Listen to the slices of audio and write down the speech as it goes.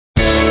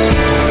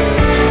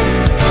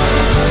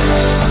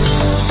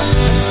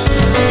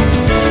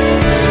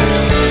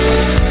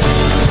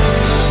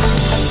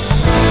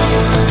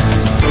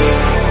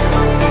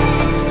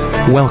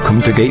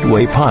Welcome to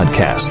Gateway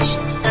Podcasts.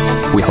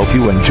 We hope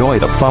you enjoy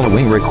the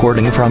following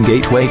recording from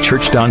Gateway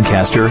Church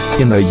Doncaster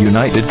in the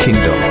United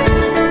Kingdom.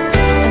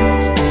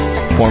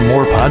 For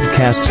more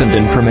podcasts and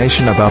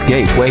information about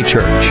Gateway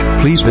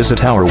Church, please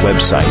visit our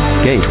website,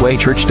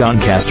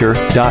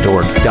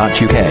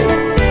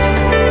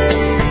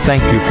 gatewaychurchdoncaster.org.uk.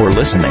 Thank you for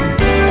listening.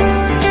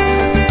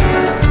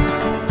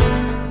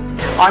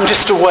 I'm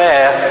just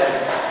aware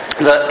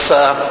that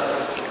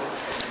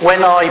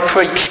when I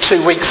preached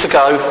 2 weeks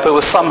ago, there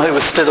were some who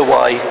were still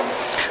away.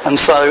 And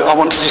so I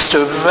want to just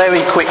do a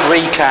very quick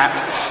recap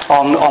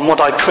on what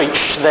I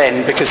preached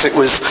then, because it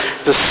was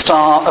the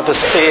start of a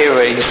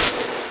series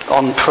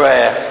on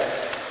prayer.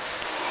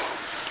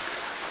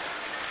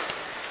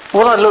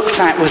 What I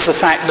looked at was the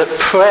fact that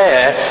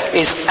prayer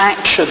is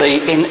actually,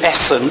 in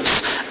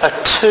essence, a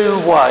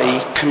two-way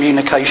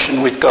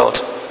communication with God.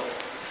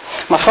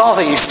 My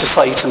father used to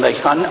say to me,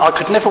 and I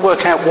could never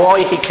work out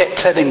why he kept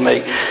telling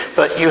me,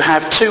 but you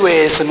have 2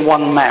 ears and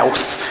 1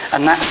 mouth,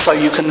 and that's so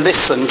you can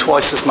listen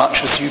twice as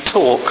much as you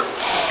talk.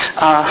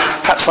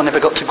 Perhaps I never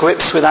got to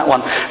grips with that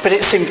one. But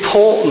it's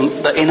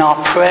important that in our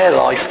prayer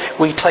life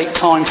we take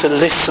time to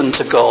listen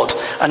to God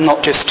and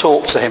not just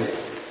talk to him.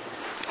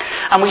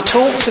 And we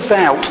talked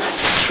about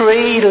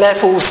 3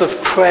 levels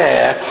of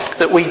prayer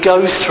that we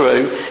go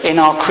through in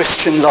our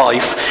Christian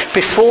life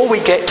before we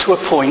get to a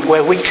point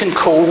where we can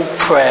call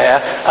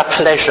prayer a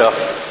pleasure.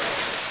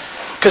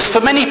 Because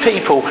for many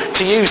people,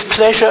 to use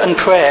pleasure and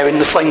prayer in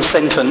the same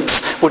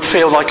sentence would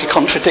feel like a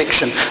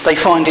contradiction. They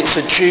find it's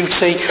a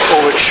duty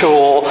or a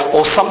chore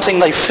or something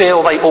they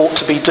feel they ought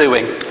to be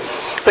doing.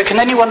 But can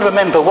anyone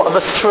remember what are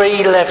the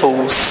 3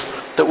 levels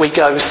that we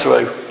go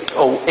through?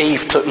 Oh,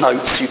 Eve took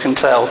notes, you can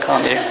tell,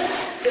 can't you?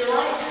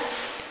 Delight?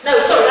 No,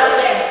 sorry,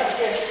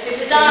 that's the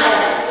desire.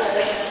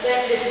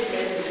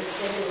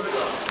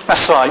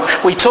 That's right.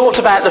 We talked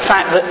about the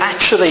fact that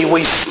actually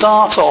we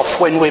start off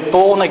when we're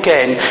born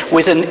again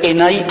with an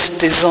innate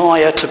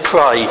desire to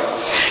pray.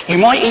 You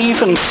might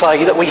even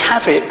say that we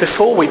have it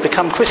before we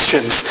become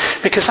Christians,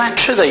 because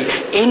actually,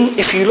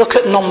 if you look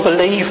at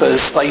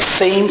non-believers, they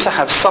seem to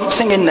have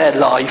something in their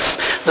life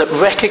that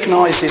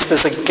recognises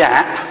there's a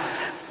gap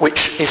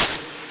which is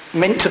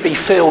meant to be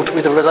filled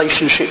with a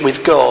relationship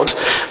with God,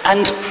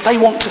 and they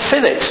want to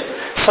fill it.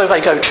 So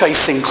they go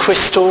chasing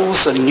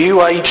crystals and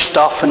New Age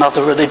stuff and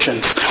other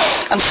religions.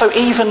 And so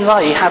even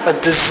they have a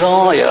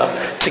desire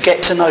to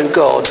get to know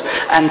God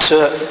and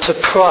to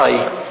pray.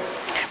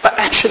 But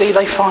actually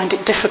they find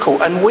it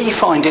difficult, and we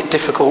find it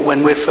difficult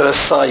when we're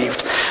first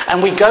saved.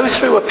 And we go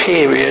through a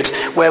period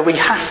where we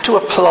have to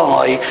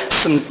apply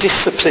some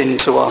discipline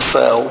to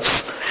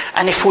ourselves.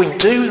 And if we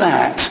do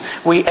that,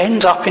 we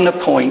end up in a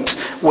point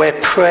where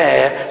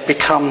prayer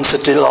becomes a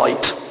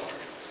delight.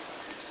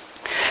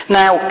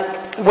 Now,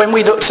 when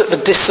we looked at the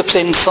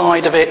discipline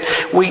side of it,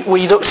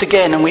 we looked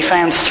again and we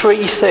found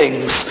 3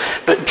 things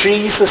that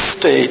Jesus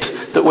did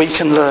that we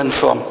can learn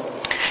from.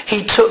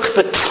 He took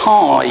the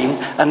time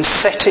and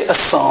set it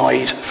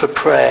aside for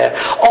prayer.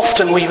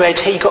 Often we read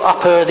he got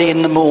up early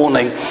in the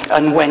morning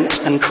and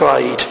went and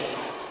prayed.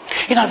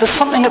 You know, there's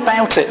something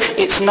about it.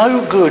 It's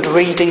no good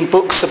reading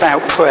books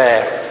about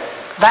prayer.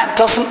 That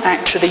doesn't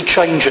actually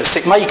change us.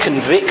 It may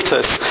convict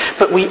us,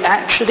 but we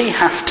actually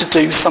have to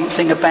do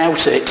something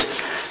about it.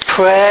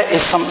 Prayer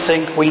is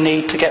something we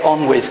need to get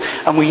on with,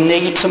 and we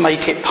need to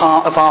make it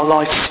part of our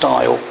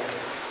lifestyle.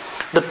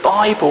 The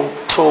Bible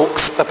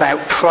talks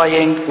about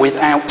praying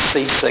without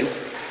ceasing.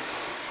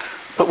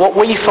 But what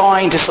we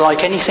find is,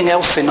 like anything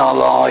else in our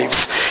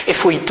lives,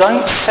 if we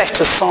don't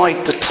set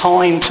aside the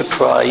time to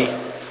pray,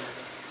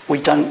 we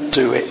don't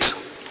do it.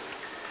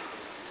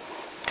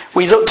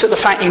 We looked at the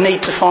fact you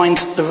need to find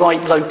the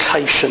right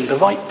location, the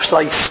right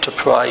place to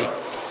pray.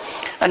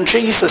 And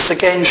Jesus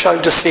again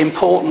showed us the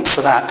importance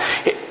of that.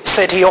 It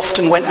said he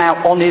often went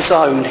out on his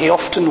own. He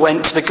often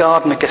went to the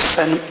Garden of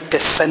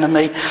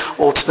Gethsemane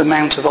or to the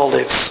Mount of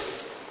Olives.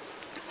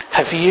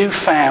 Have you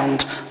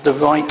found the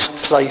right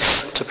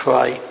place to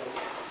pray?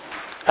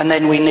 And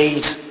then we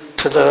need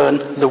to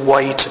learn the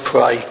way to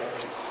pray.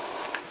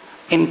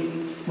 In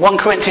 1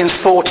 Corinthians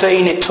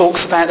 14, it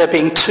talks about there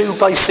being 2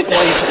 basic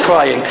ways of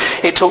praying.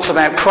 It talks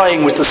about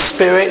praying with the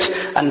Spirit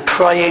and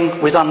praying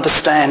with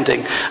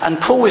understanding.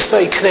 And Paul is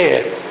very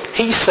clear.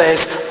 He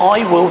says,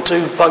 I will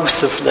do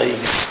both of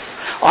these.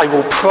 I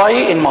will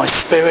pray in my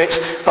spirit,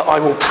 but I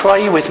will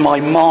pray with my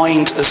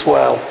mind as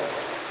well.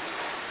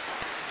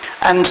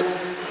 And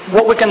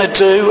what we're going to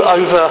do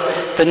over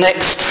the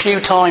next few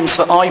times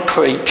that I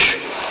preach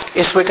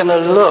is we're going to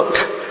look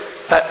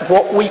at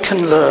what we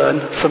can learn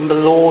from the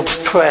Lord's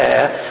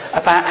Prayer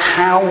about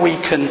how we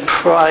can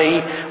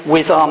pray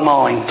with our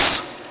minds.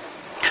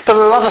 But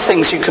there are other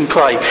things you can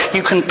pray.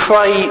 You can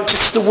pray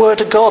just the Word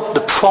of God,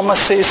 the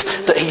promises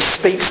that he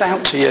speaks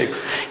out to you.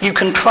 You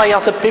can pray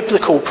other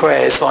biblical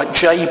prayers like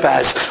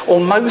Jabez, or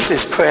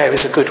Moses' prayer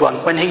is a good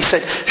one, when he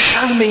said,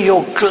 show me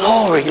your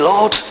glory,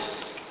 Lord.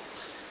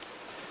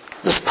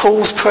 There's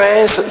Paul's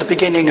prayers at the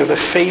beginning of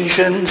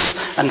Ephesians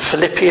and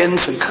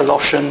Philippians and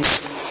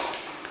Colossians.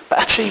 But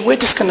actually, we're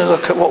just going to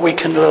look at what we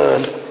can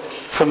learn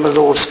from the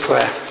Lord's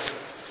Prayer.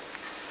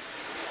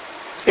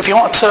 If you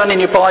want to turn in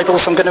your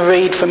Bibles, I'm going to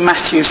read from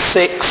Matthew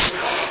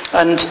 6,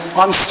 and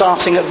I'm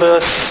starting at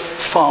verse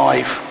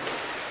 5.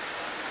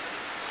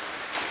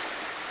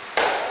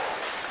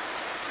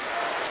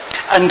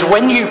 And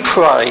when you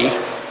pray,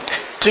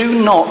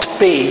 do not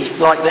be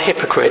like the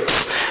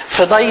hypocrites,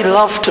 for they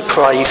love to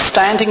pray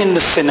standing in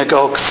the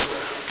synagogues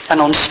and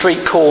on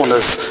street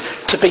corners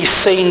to be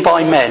seen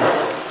by men.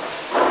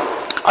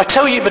 I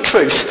tell you the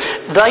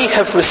truth, they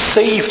have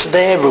received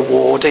their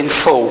reward in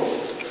full.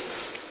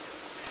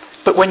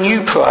 But when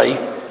you pray,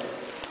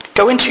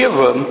 go into your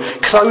room,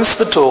 close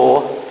the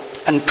door,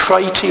 and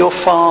pray to your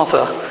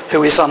Father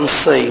who is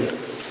unseen.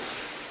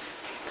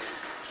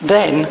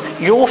 Then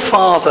your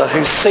Father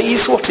who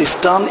sees what is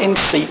done in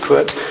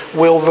secret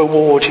will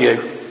reward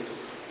you.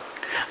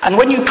 And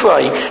when you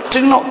pray,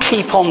 do not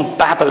keep on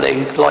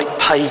babbling like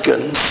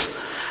pagans,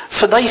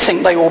 for they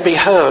think they will be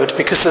heard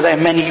because of their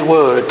many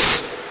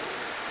words.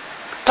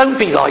 Don't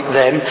be like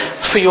them,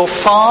 for your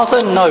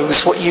Father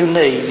knows what you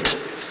need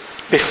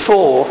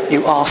before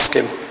you ask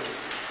him.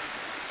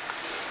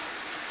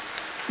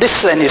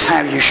 This then is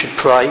how you should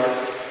pray.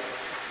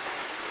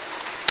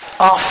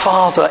 Our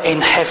Father in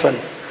heaven,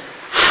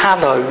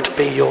 hallowed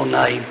be your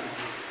name.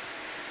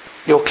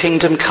 Your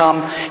kingdom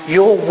come,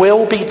 your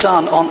will be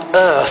done on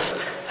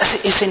earth as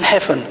it is in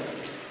heaven.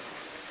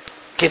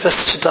 Give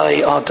us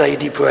today our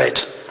daily bread.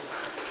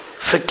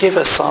 Forgive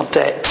us our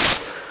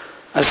debts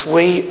as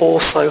we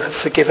also have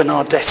forgiven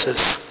our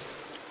debtors.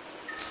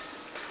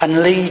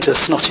 And lead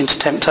us not into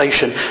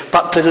temptation,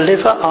 but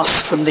deliver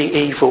us from the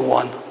evil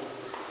one.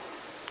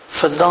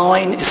 For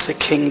thine is the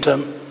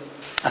kingdom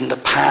and the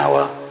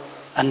power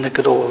and the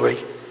glory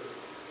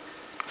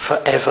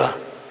forever.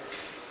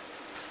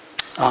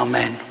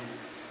 Amen.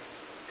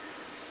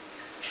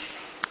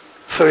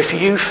 For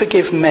if you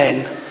forgive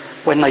men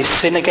when they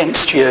sin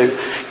against you,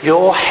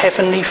 your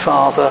heavenly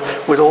Father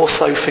will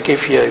also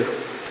forgive you.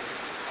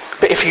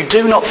 But if you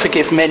do not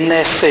forgive men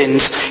their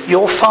sins,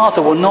 your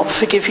Father will not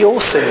forgive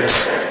your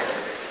sins.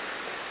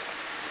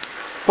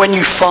 When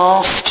you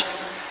fast,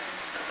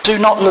 do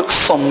not look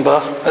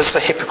sombre as the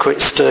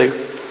hypocrites do,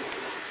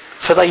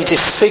 for they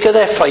disfigure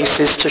their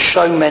faces to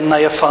show men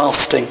they are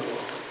fasting.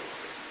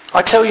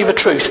 I tell you the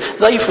truth,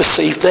 they've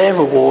received their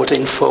reward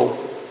in full.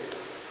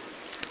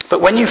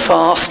 But when you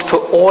fast,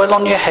 put oil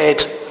on your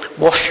head,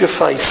 wash your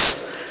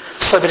face,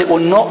 so that it will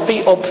not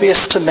be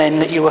obvious to men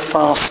that you are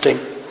fasting,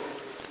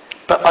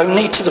 but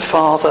only to the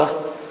Father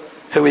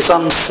who is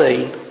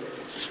unseen.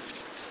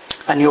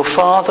 And your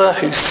Father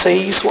who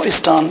sees what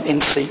is done in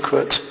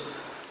secret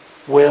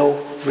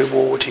will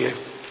reward you.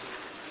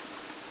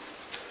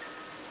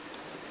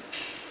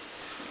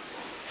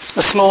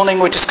 This morning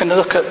we're just going to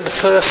look at the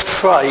first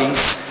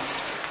phrase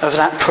of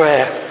that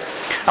prayer.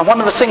 And one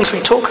of the things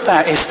we talk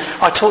about is,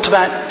 I talked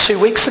about 2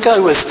 weeks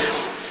ago, was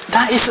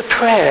that is a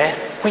prayer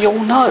we all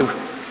know.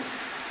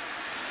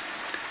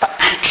 But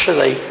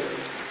actually,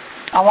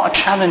 I want to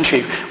challenge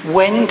you.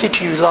 When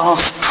did you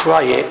last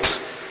pray it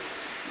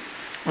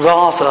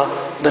rather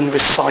than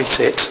recite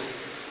it?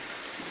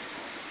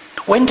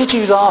 When did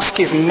you last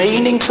give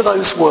meaning to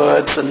those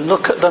words and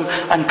look at them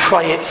and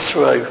pray it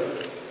through?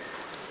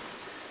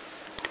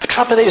 The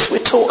trouble is, we're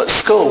taught at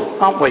school,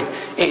 aren't we?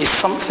 It is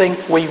something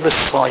we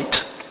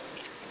recite.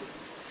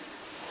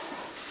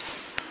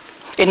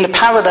 In the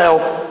parallel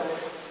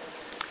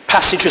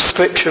passage of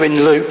scripture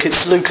in Luke,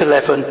 it's Luke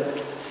 11,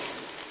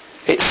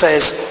 it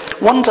says,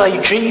 one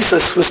day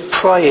Jesus was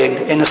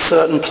praying in a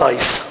certain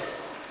place.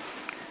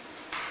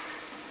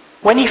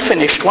 When he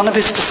finished, one of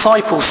his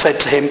disciples said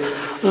to him,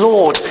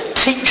 Lord,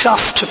 teach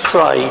us to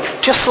pray,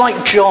 just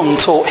like John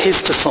taught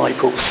his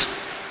disciples.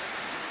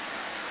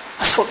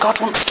 That's what God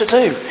wants to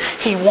do.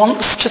 He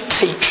wants to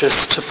teach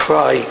us to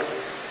pray.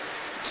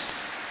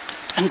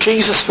 And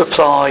Jesus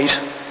replied,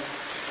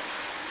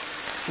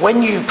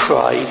 when you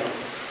pray,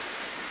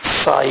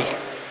 say.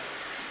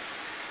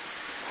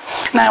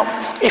 Now,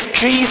 if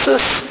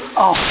Jesus,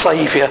 our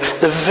Saviour,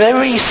 the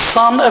very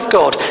Son of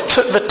God,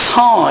 took the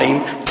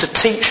time to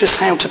teach us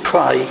how to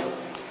pray,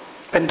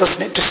 then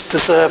doesn't it just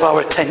deserve our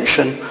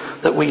attention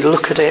that we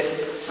look at it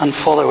and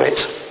follow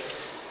it?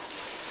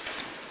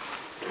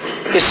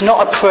 It's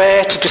not a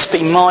prayer to just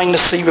be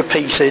mindlessly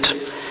repeated.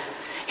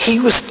 He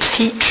was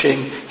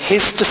teaching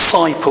his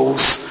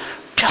disciples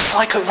just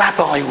like a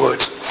rabbi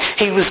would.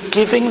 He was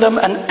giving them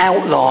an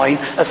outline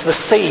of the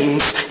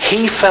themes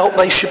he felt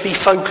they should be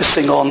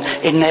focusing on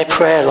in their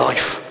prayer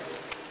life.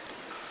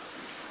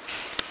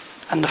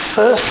 And the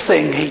first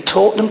thing he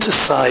taught them to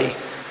say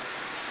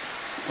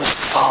was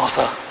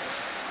Father.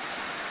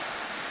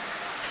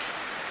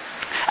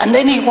 And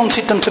then he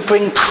wanted them to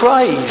bring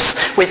praise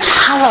with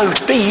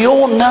hallowed be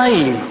your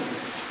name.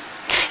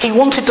 He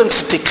wanted them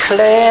to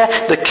declare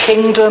the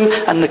kingdom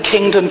and the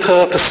kingdom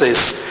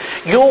purposes.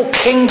 Your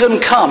kingdom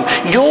come,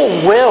 your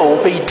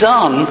will be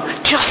done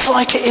just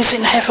like it is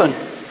in heaven.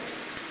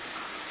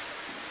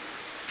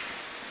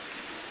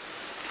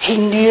 He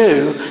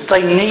knew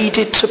they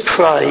needed to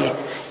pray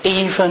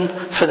even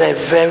for their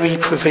very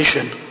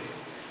provision.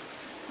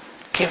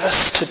 Give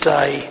us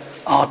today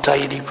our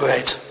daily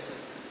bread.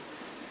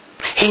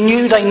 He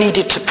knew they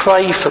needed to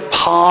pray for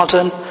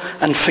pardon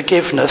and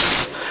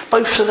forgiveness,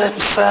 both for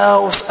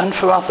themselves and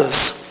for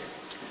others.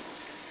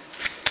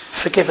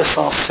 Forgive us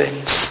our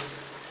sins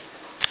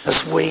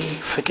as we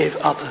forgive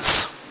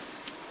others.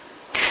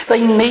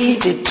 They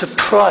needed to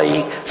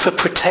pray for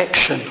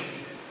protection.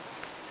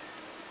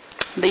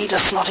 Lead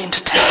us not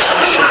into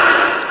temptation,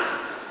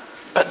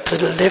 but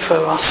deliver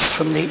us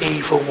from the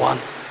evil one.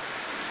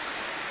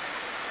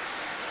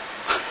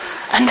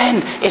 And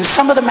then in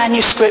some of the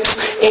manuscripts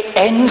it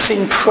ends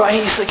in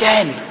praise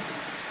again.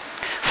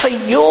 For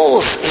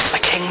yours is the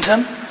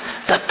kingdom,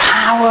 the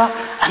power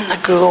and the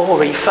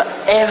glory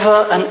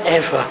forever and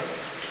ever.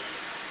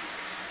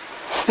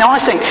 Now I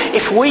think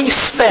if we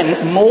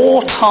spent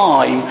more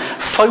time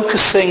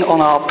focusing on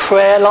our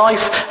prayer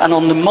life and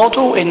on the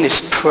model in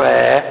this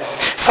prayer,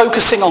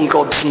 focusing on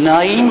God's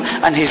name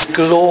and his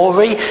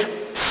glory,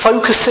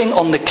 focusing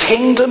on the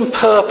kingdom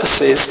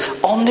purposes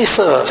on this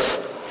earth,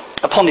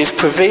 upon his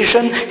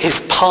provision,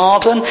 his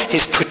pardon,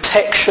 his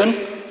protection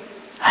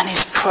and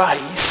his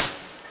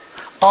praise,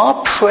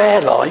 our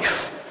prayer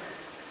life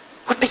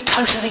would be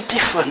totally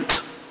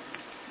different.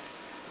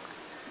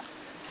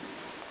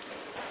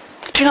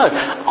 Do you know,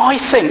 I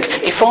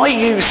think if I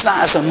use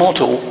that as a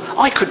model,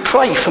 I could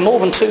pray for more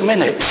than 2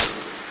 minutes.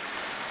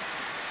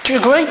 Do you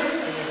agree?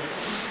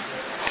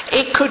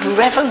 It could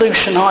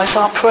revolutionise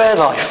our prayer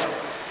life.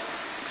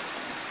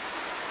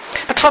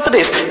 The trouble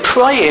is,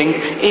 praying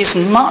is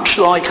much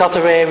like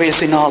other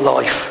areas in our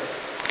life.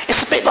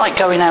 It's a bit like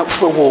going out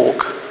for a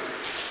walk.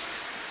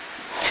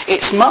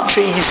 It's much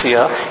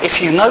easier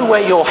if you know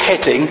where you're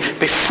heading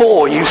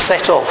before you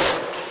set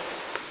off.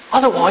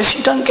 Otherwise,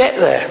 you don't get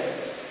there.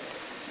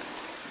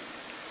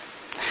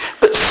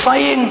 But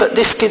saying that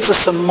this gives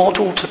us a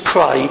model to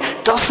pray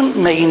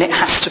doesn't mean it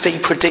has to be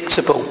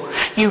predictable.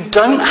 You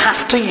don't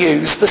have to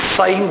use the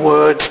same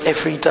words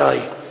every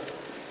day.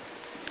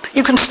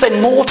 You can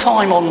spend more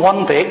time on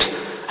one bit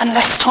and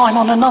less time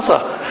on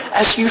another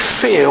as you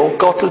feel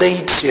God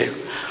leads you.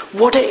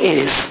 What it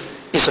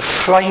is a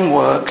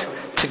framework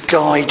to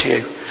guide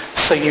you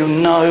so you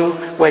know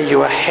where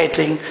you are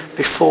heading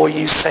before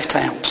you set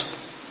out.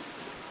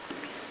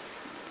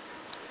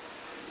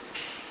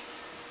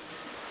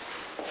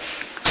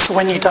 So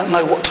when you don't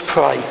know what to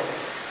pray,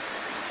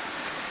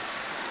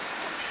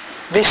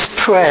 this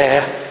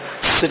prayer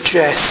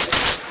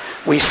suggests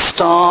we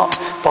start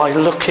by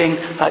looking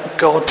at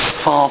God's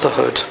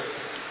fatherhood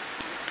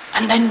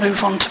and then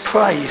move on to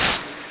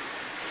praise.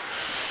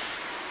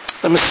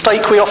 The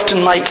mistake we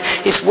often make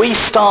is we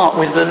start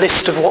with the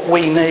list of what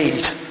we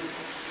need,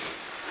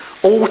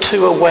 all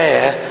too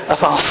aware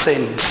of our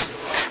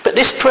sins. But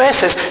this prayer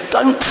says,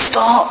 don't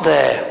start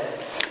there.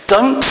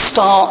 Don't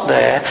start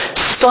there.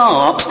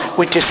 Start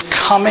with just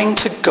coming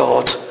to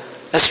God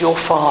as your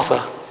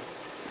Father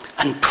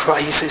and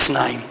praise his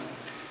name.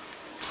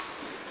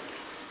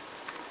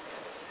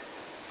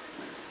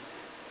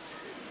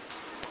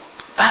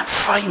 That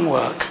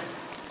framework,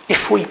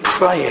 if we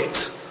pray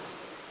it,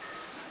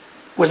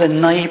 will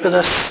enable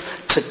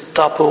us to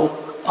double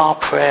our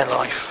prayer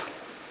life.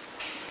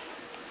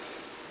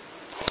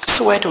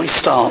 So where do we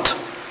start?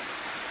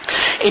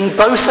 In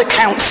both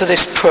accounts of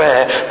this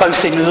prayer,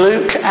 both in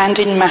Luke and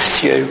in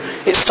Matthew,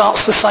 it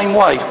starts the same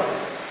way.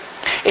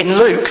 In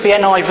Luke, the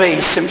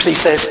NIV simply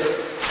says,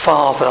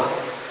 Father.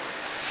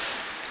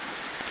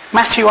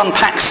 Matthew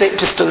unpacks it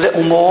just a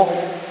little more.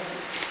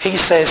 He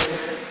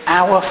says,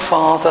 Our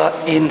Father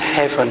in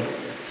heaven.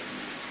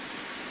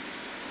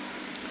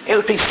 It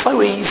would be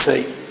so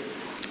easy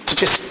to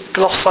just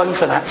gloss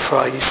over that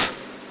phrase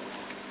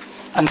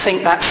and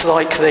think that's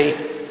like the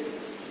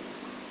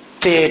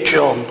Dear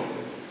John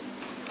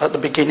at the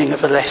beginning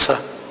of a letter.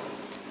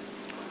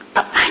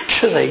 But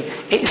actually,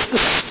 it's the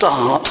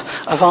start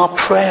of our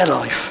prayer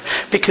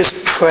life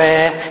because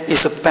prayer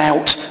is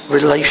about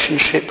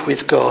relationship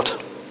with God.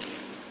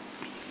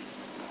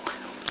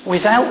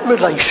 Without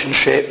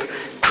relationship,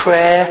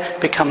 prayer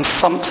becomes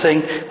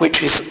something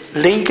which is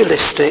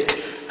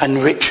legalistic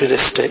and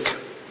ritualistic.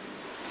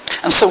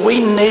 And so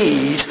we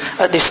need,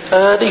 at this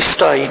early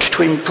stage,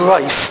 to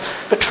embrace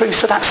the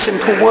truth of that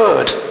simple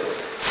word,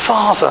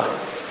 Father.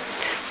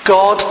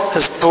 God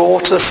has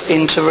brought us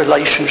into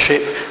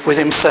relationship with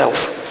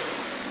himself.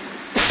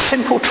 It's a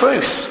simple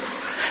truth,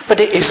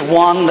 but it is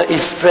one that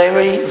is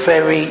very,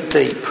 very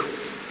deep.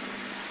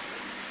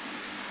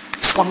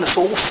 It's one that's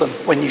awesome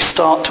when you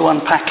start to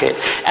unpack it,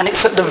 and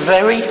it's at the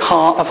very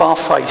heart of our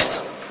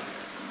faith.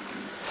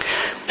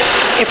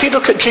 If you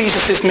look at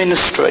Jesus'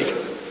 ministry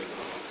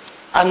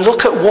and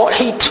look at what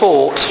he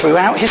taught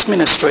throughout his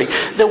ministry,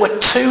 there were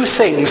two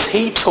things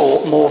he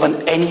taught more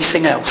than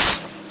anything else.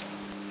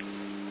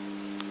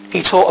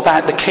 He taught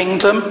about the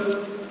kingdom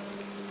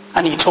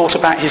and he taught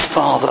about his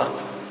Father.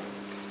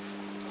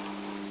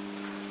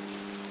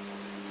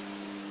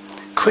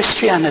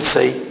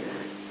 Christianity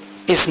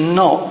is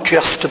not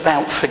just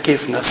about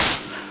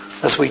forgiveness,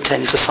 as we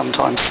tend to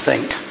sometimes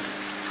think.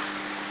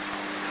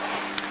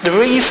 The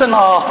reason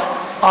our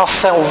our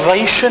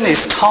salvation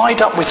is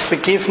tied up with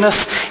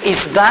forgiveness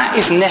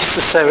is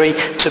necessary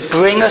to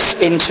bring us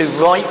into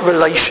right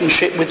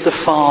relationship with the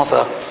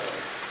Father.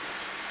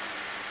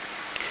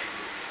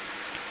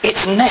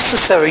 It's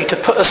necessary to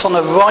put us on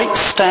a right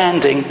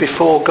standing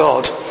before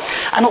God.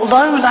 And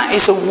although that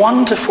is a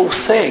wonderful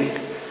thing,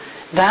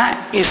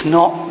 that is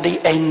not the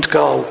end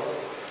goal.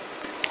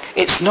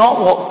 It's not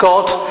what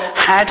God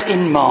had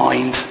in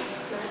mind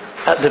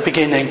at the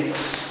beginning.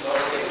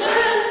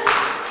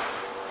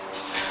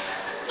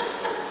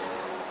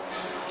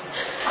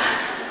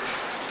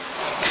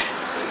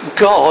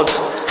 God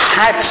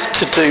had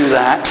to do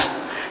that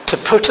to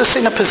put us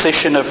in a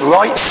position of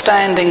right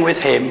standing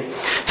with him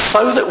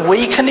so that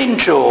we can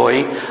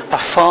enjoy a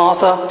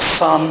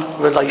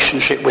father-son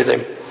relationship with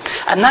him.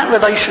 And that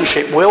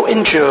relationship will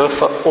endure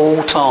for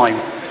all time.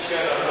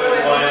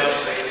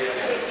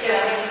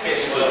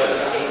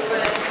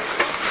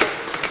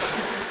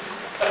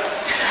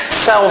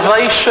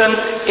 Salvation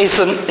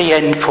isn't the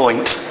end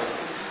point.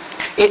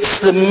 It's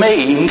the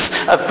means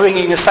of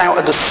bringing us out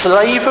of the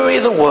slavery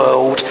of the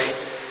world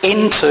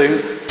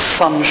into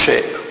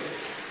sonship.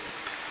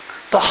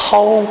 The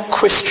whole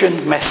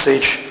Christian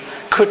message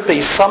could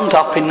be summed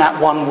up in that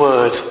one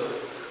word: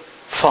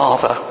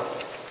 Father.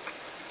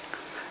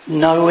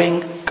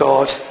 Knowing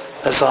God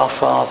as our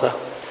Father.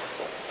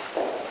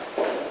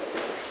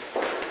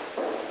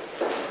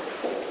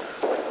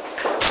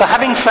 So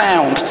having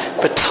found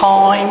the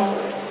time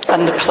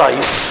and the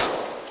place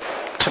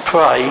to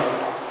pray,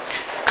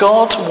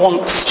 God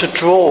wants to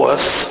draw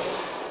us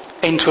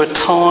into a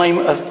time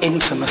of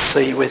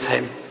intimacy with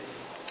him.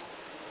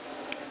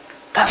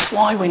 That's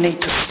why we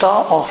need to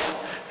start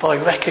off by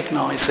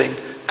recognizing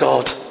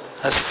God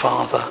as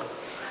Father.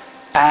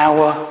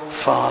 Our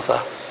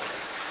Father.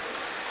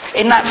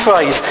 In that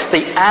phrase,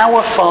 the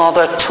Our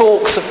Father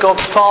talks of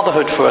God's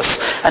fatherhood for us,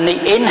 and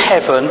the in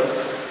heaven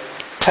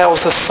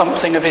tells us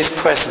something of his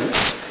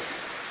presence.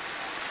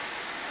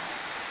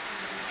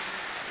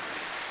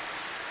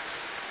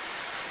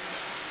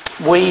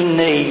 We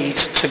need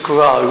to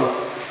grow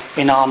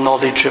in our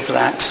knowledge of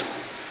that.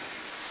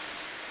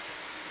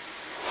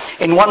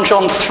 In 1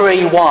 John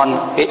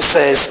 3:1 it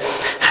says,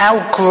 "How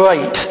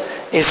great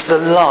is the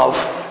love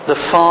the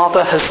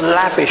Father has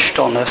lavished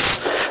on us,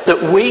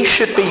 that we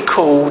should be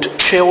called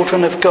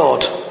children of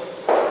God."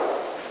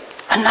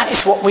 And that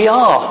is what we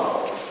are.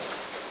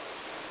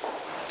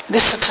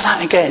 Listen to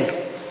that again.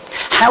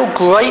 How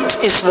great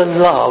is the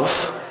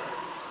love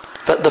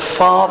that the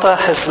Father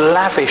has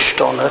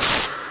lavished on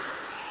us,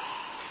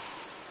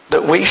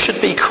 that we should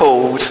be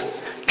called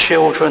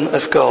children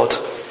of God.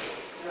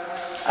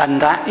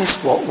 And that is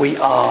what we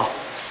are.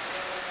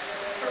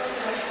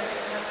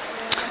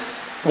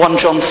 1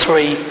 John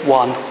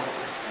 3:1.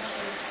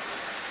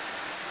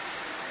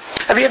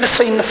 Have you ever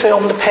seen the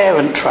film The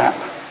Parent Trap?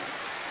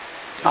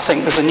 I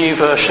think there's a new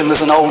version,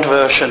 there's an old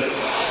version.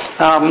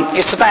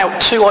 It's about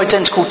two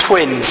identical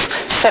twins,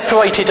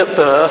 separated at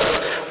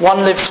birth.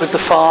 One lives with the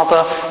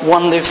father,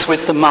 one lives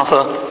with the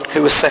mother,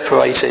 who are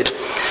separated.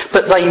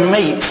 But they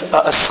meet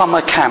at a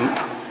summer camp,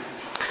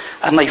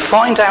 and they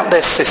find out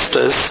they're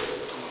sisters,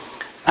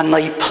 and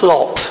they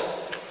plot.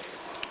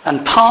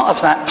 And part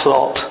of that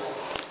plot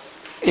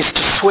is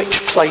to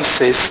switch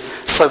places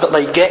so that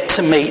they get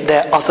to meet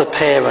their other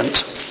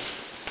parent.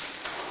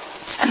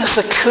 And there's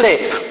a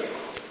clip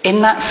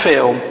in that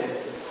film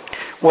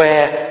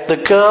where the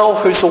girl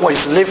who's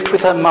always lived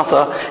with her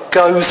mother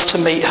goes to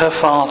meet her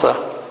father.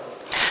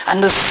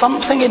 And there's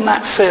something in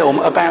that film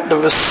about the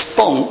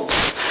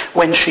response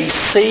when she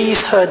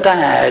sees her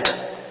dad.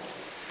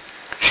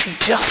 She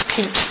just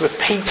keeps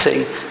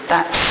repeating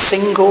that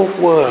single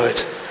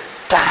word,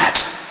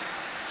 Dad.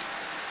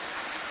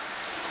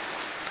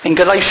 In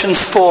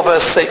Galatians 4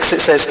 verse 6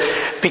 it says,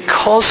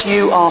 "Because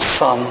you are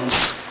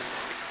sons,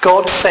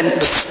 God sent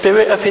the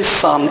Spirit of his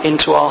Son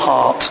into our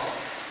heart,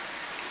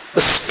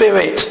 the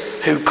Spirit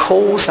who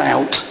calls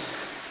out,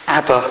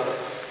 Abba,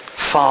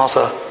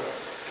 Father.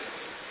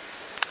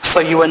 So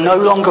you are no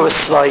longer a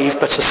slave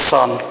but a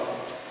son.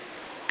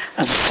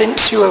 And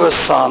since you are a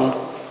son,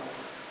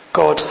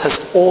 God has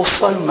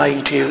also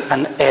made you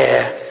an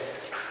heir."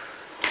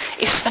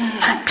 It's the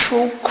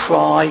natural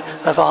cry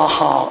of our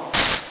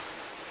hearts.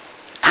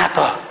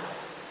 Abba,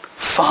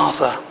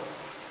 Father.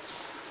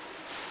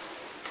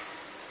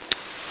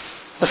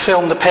 The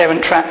film The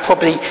Parent Trap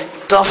probably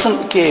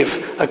doesn't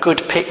give a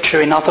good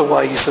picture in other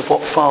ways of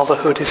what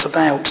fatherhood is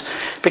about,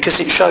 because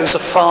it shows a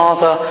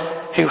father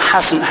who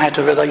hasn't had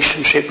a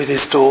relationship with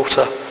his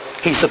daughter.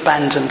 He's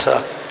abandoned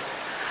her.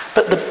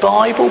 But the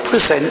Bible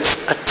presents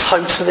a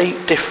totally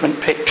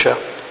different picture.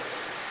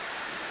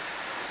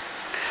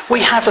 We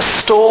have a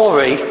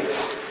story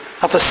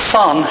of a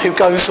son who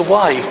goes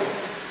away.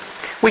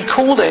 We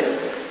call it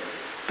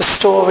the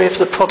story of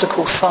the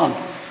prodigal son,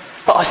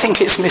 but I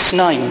think it's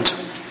misnamed.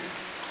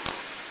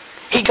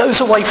 He goes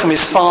away from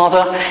his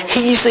father.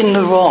 He's in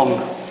the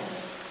wrong.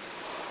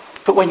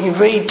 But when you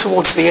read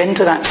towards the end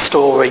of that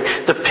story,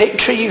 the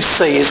picture you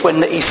see is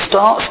when he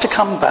starts to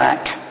come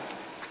back,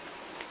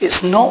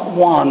 it's not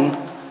one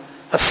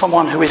of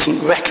someone who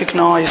isn't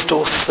recognised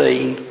or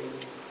seen.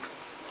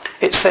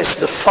 It says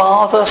the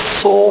Father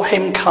saw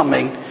him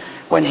coming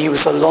when he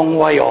was a long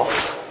way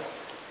off.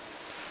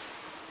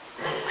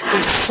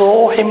 He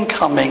saw him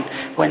coming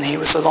when he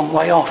was a long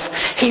way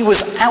off. He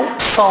was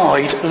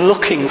outside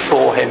looking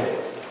for him.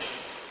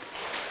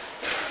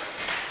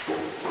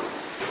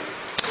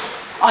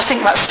 I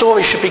think that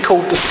story should be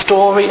called the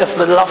story of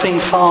the loving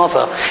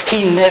Father.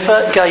 He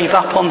never gave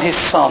up on his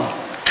Son.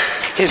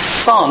 His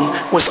Son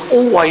was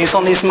always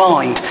on his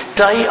mind,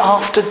 day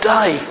after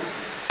day.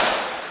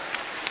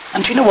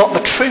 And do you know what?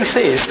 The truth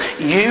is,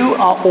 you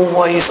are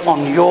always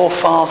on your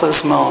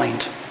Father's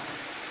mind.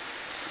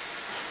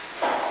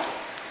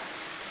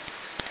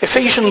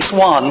 Ephesians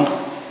 1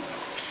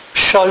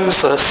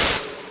 shows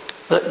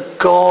us that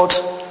God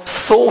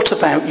thought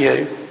about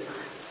you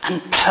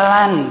and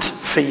planned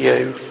for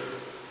you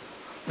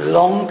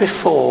long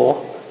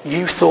before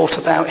you thought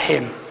about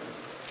him.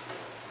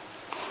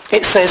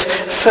 It says,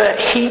 for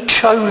he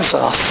chose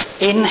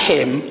us in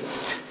him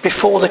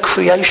before the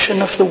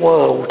creation of the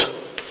world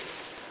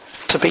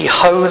to be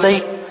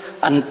holy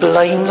and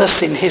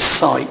blameless in his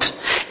sight.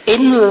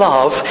 In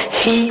love,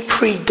 he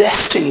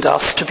predestined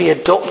us to be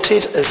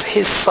adopted as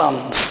his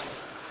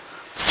sons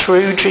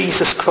through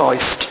Jesus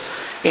Christ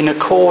in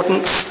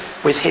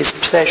accordance with his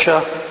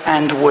pleasure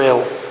and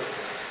will.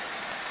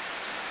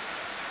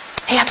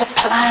 He had a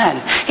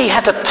plan. He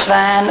had a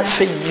plan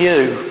for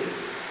you.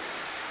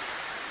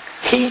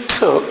 He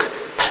took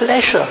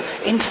pleasure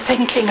in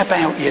thinking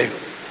about you.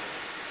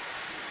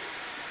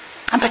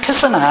 And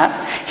because of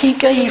that, he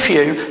gave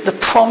you the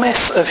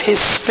promise of his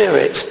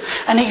Spirit.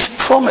 And he's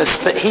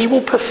promised that he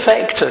will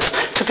perfect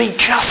us to be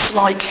just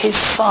like his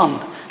Son,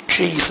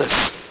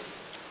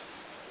 Jesus.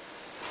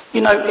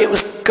 You know, it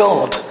was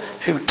God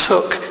who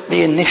took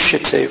the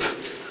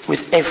initiative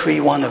with every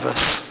one of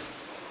us.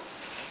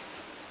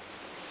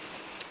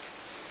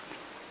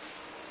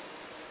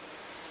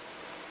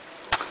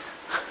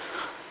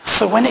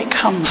 So when it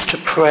comes to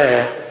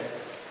prayer,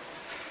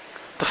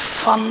 the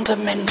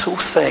fundamental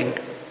thing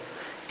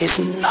is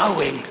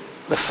knowing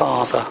the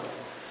Father.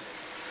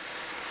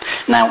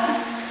 Now,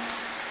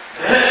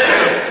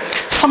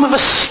 some of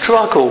us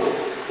struggle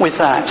with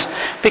that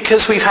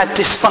because we've had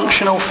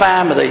dysfunctional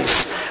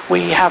families.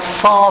 We have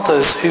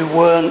fathers who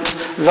weren't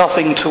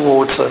loving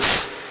towards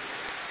us.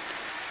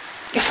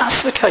 If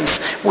that's the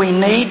case, we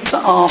need to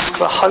ask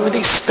the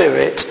Holy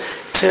Spirit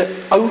to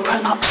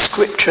open up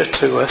Scripture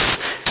to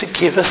us, to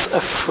give us a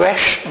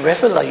fresh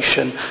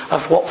revelation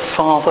of what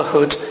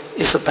fatherhood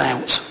is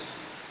about.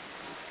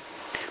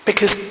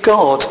 Because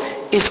God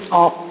is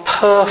our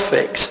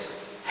perfect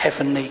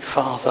Heavenly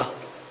Father.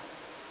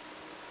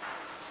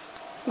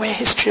 We're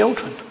his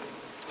children.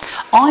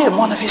 I am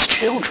one of his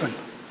children.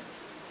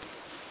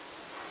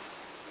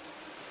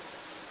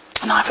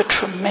 And I have a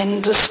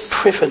tremendous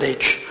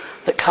privilege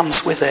that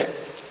comes with it.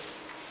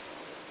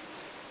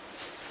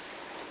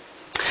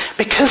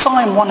 Because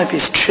I am one of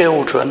his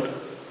children,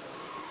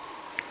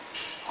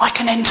 I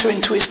can enter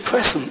into his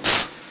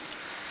presence.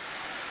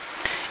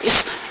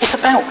 It's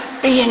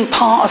about being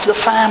part of the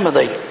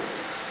family.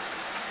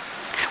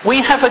 We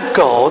have a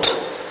God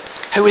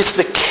who is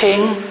the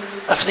King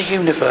of the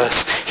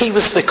universe. He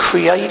was the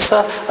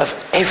creator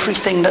of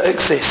everything that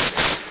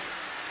exists.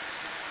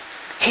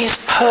 He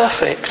is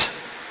perfect.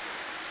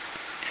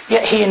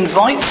 Yet he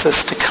invites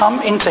us to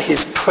come into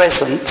his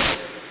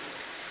presence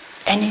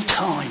any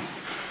time,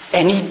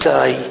 any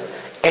day,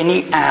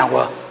 any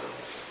hour,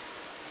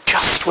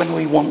 just when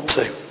we want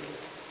to.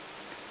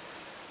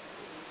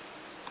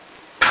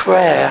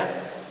 Prayer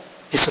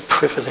is a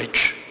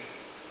privilege.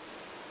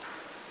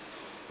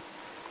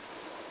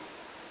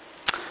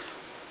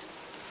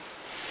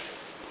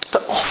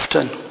 But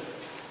often,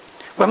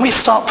 when we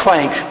start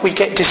praying, we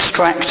get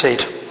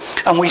distracted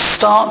and we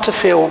start to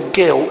feel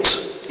guilt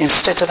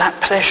instead of that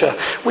pleasure.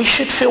 We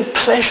should feel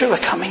pleasure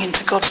at coming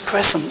into God's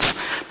presence,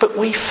 but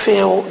we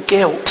feel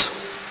guilt.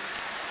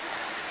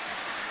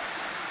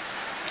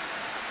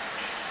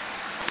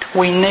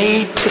 We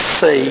need to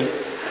see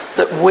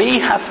that we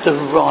have the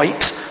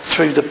right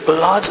through the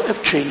blood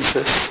of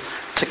Jesus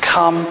to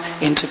come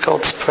into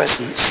God's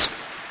presence.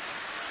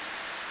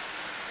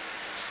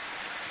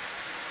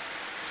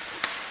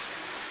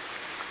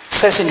 It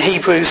says in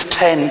Hebrews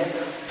 10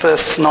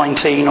 verse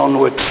 19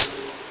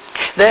 onwards,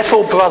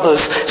 therefore,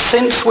 brothers,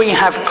 since we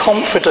have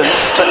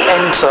confidence to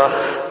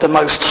enter the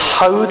most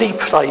holy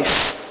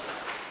place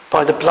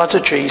by the blood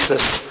of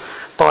Jesus,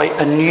 by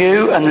a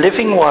new and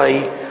living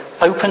way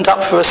opened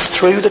up for us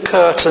through the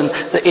curtain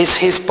that is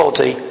his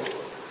body,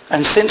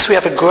 and since we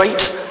have a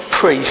great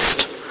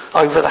priest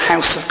over the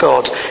house of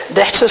God,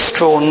 let us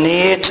draw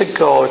near to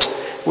God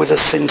with a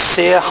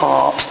sincere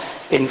heart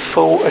in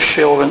full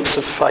assurance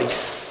of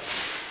faith,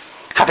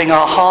 having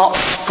our hearts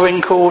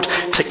sprinkled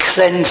to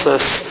cleanse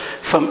us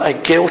from a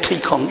guilty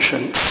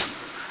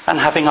conscience, and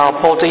having our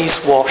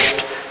bodies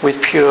washed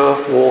with pure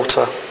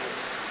water.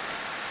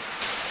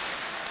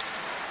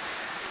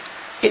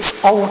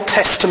 It's Old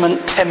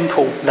Testament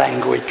temple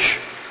language.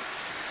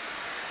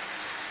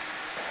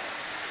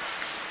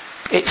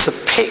 It's a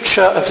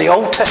picture of the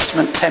Old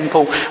Testament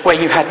temple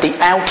where you had the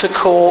outer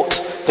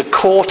court, the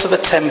court of the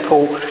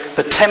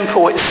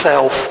temple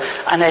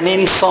itself, and then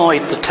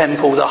inside the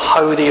temple, the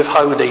Holy of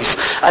Holies.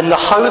 And the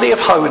Holy of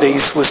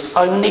Holies was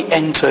only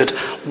entered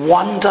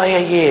one day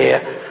a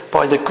year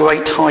by the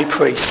great high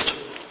priest.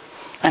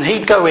 And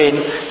he'd go in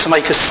to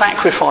make a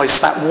sacrifice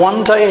that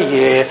one day a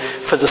year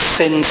for the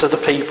sins of the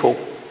people.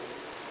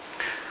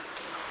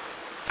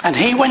 And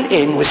he went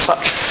in with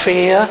such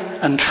fear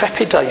and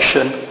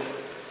trepidation,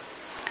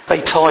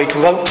 they tied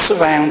ropes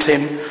around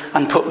him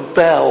and put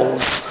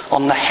bells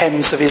on the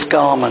hems of his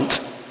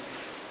garment.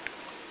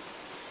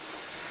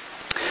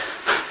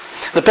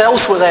 The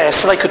bells were there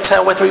so they could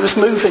tell whether he was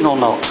moving or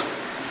not.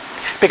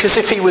 Because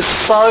if he was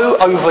so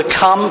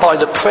overcome by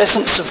the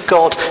presence of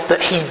God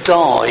that he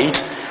died,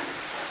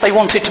 they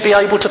wanted to be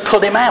able to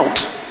pull him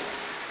out.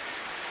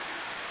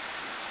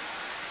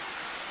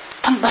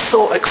 Doesn't the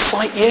thought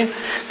excite you?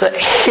 That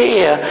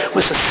here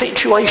was a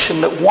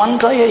situation that one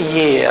day a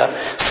year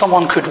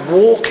someone could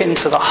walk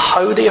into the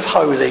Holy of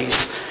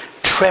Holies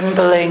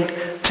trembling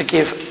to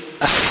give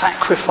a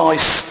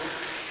sacrifice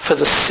for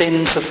the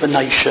sins of the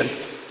nation.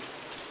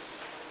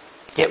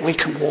 Yet we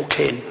can walk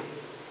in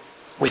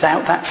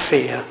without that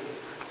fear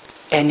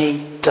any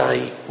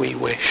day we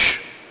wish.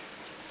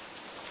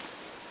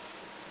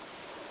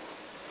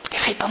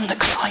 If it doesn't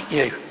excite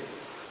you,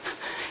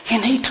 you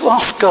need to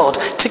ask God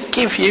to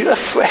give you a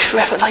fresh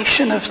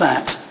revelation of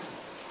that,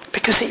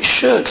 because it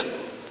should.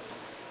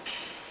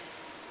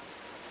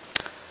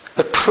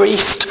 The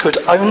priest could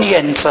only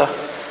enter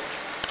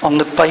on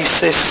the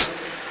basis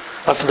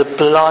of the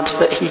blood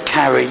that he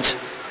carried.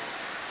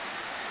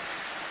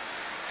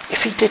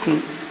 If he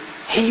didn't,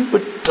 he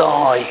would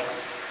die.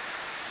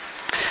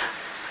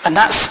 And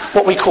that's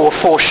what we call a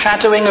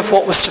foreshadowing of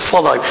what was to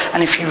follow.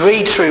 And if you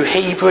read through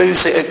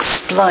Hebrews, it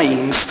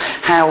explains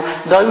how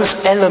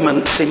those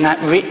elements in that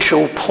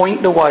ritual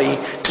point the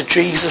way to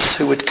Jesus,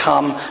 who would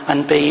come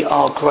and be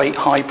our great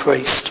high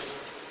priest.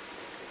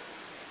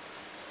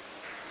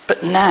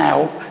 But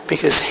now,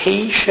 because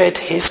he shed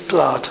his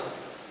blood,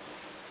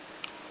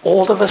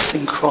 all of us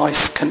in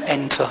Christ can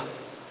enter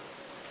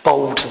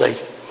boldly.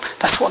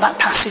 That's what that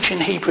passage in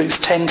Hebrews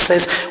 10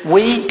 says.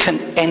 We can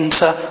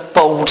enter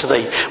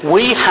boldly.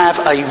 We have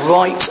a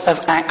right of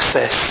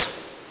access.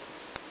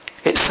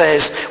 It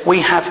says we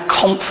have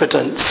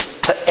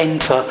confidence to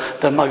enter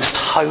the most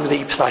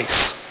holy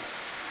place.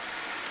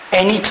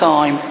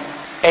 Anytime,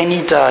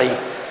 any day,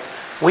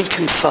 we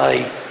can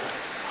say,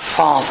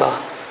 Father,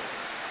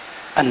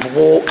 and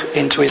walk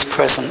into his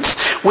presence.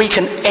 We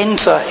can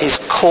enter his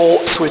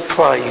courts with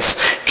praise.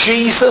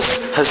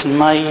 Jesus has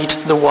made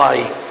the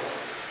way.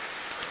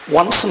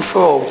 Once and for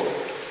all.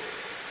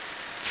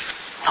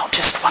 Not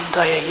just one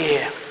day a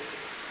year.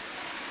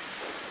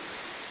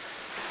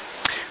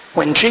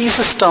 When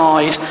Jesus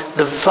died,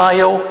 the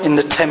veil in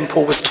the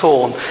temple was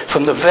torn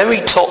from the very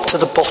top to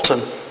the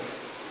bottom.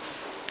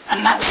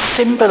 And that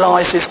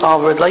symbolises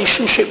our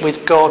relationship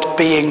with God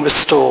being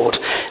restored.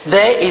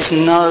 There is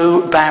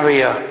no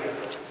barrier.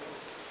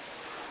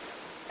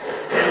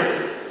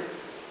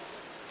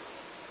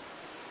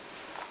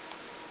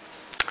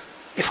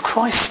 If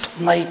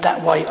Christ made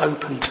that way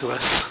open to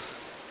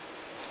us,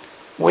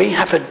 we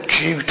have a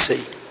duty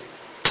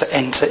to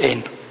enter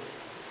in.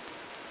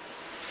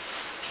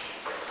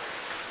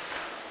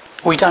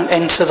 We don't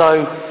enter,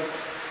 though,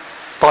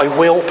 by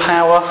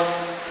willpower.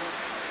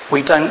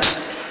 We don't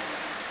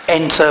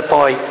enter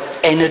by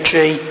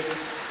energy.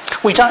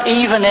 We don't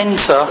even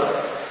enter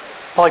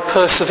by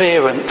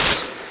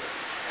perseverance.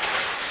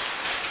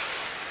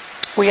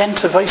 We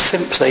enter very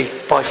simply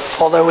by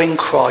following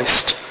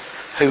Christ,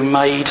 who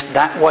made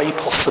that way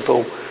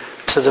possible,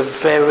 to the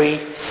very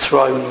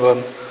throne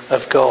room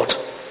of God.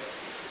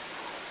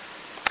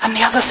 And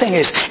the other thing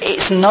is,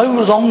 it's no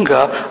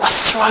longer a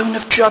throne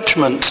of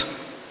judgment.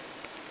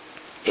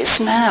 It's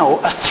now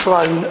a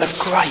throne of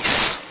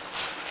grace.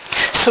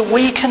 So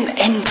we can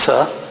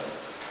enter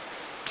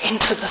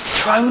into the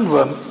throne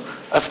room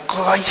of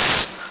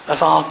grace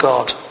of our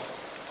God.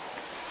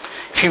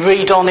 If you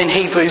read on in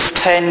Hebrews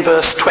 10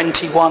 verse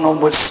 21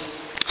 onwards,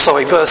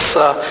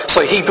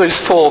 Hebrews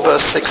 4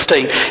 verse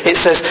 16, it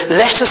says,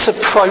 "Let us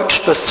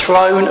approach the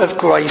throne of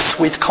grace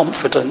with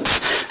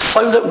confidence,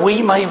 so that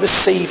we may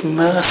receive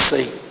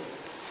mercy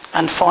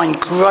and find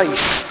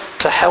grace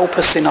to help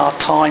us in our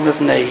time of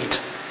need."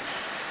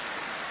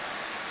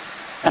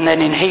 And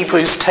then in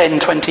Hebrews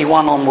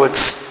 10:21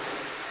 onwards,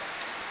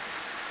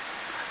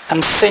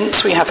 "And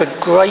since we have a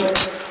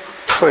great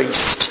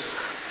priest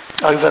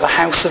over the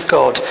house of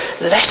God,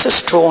 let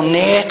us draw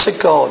near to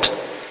God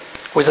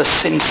with a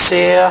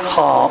sincere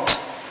heart,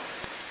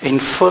 in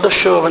full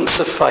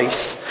assurance of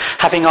faith,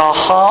 having our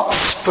hearts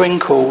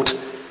sprinkled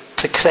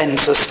to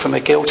cleanse us from a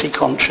guilty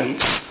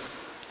conscience,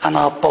 and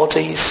our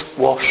bodies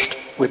washed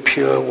with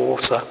pure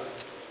water."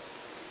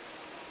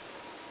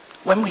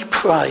 When we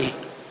pray,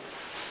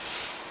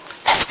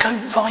 let's go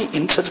right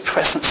into the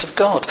presence of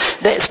God.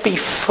 Let's be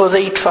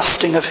fully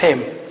trusting of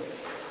him.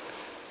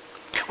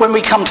 When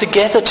we come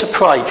together to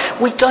pray,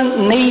 we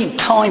don't need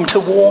time to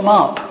warm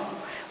up.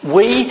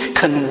 We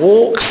can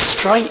walk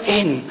straight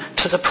in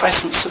to the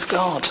presence of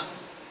God.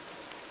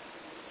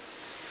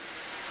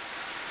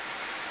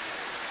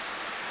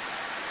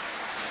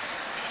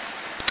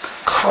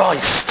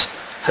 Christ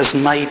has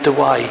made the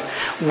way.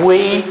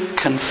 We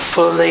can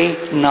fully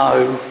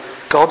know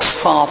God's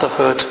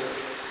fatherhood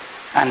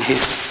and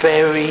his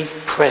very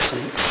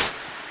presence,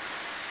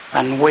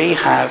 and we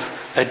have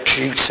a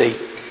duty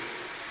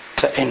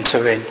to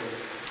enter in.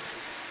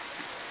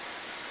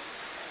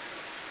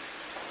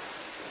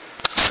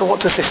 So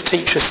what does this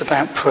teach us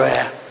about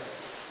prayer?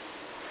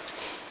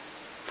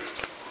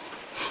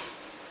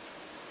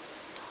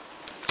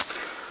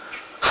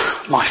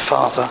 My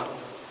Father,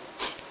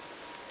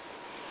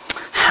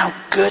 how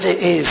good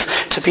it is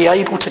to be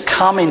able to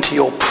come into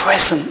your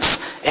presence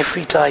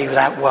every day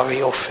without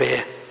worry or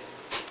fear.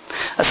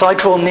 As I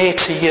draw near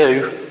to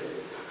you,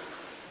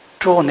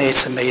 draw near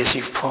to me as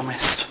you've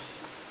promised.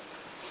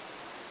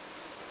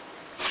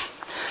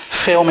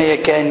 Fill me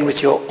again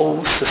with your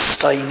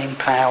all-sustaining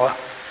power.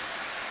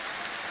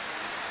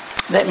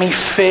 Let me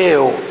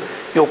feel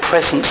your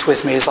presence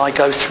with me as I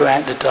go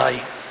throughout the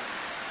day.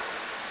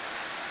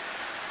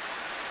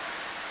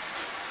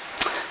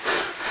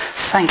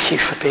 Thank you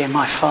for being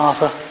my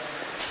Father.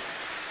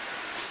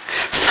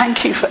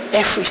 Thank you for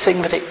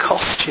everything that it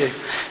cost you,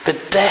 the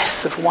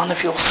death of one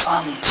of your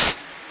sons.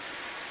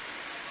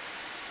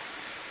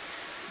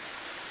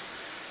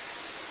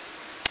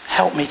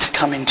 Help me to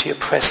come into your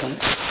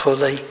presence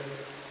fully,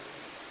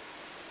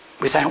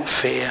 without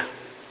fear.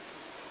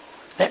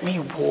 Let me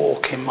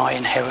walk in my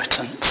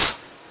inheritance.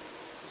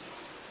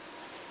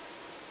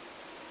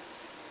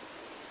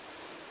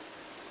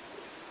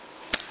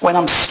 When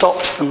I'm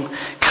stopped from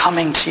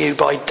coming to you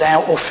by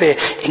doubt or fear,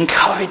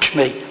 encourage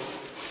me.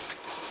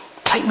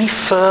 Take me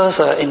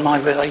further in my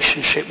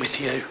relationship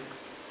with you.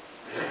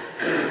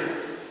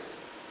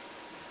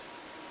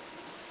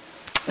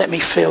 Let me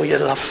feel your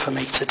love for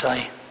me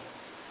today.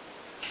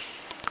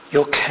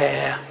 Your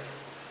care,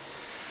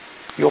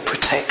 your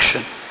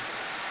protection.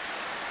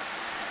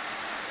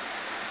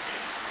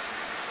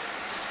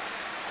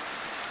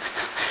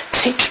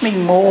 Teach me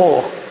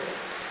more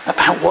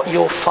about what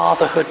your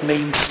fatherhood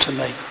means to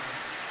me,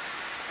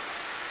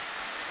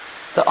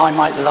 that I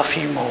might love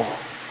you more.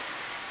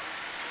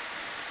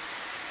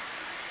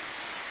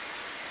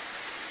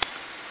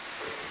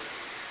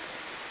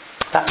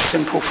 That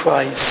simple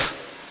phrase,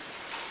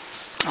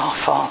 our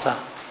Father,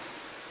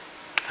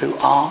 who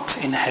art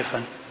in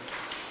heaven,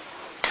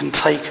 can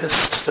take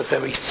us to the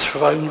very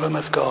throne room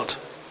of God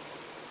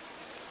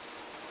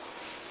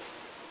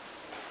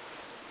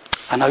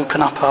and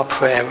open up our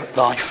prayer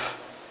life,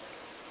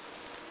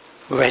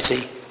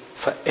 ready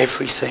for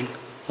everything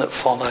that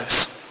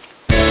follows.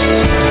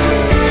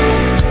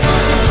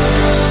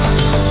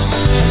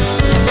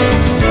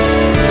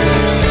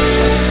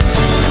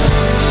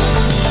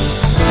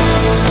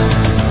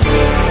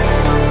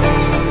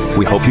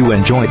 We hope you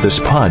enjoyed this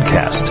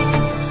podcast.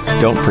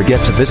 Don't forget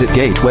to visit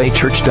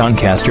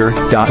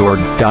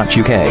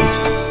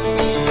gatewaychurchdoncaster.org.uk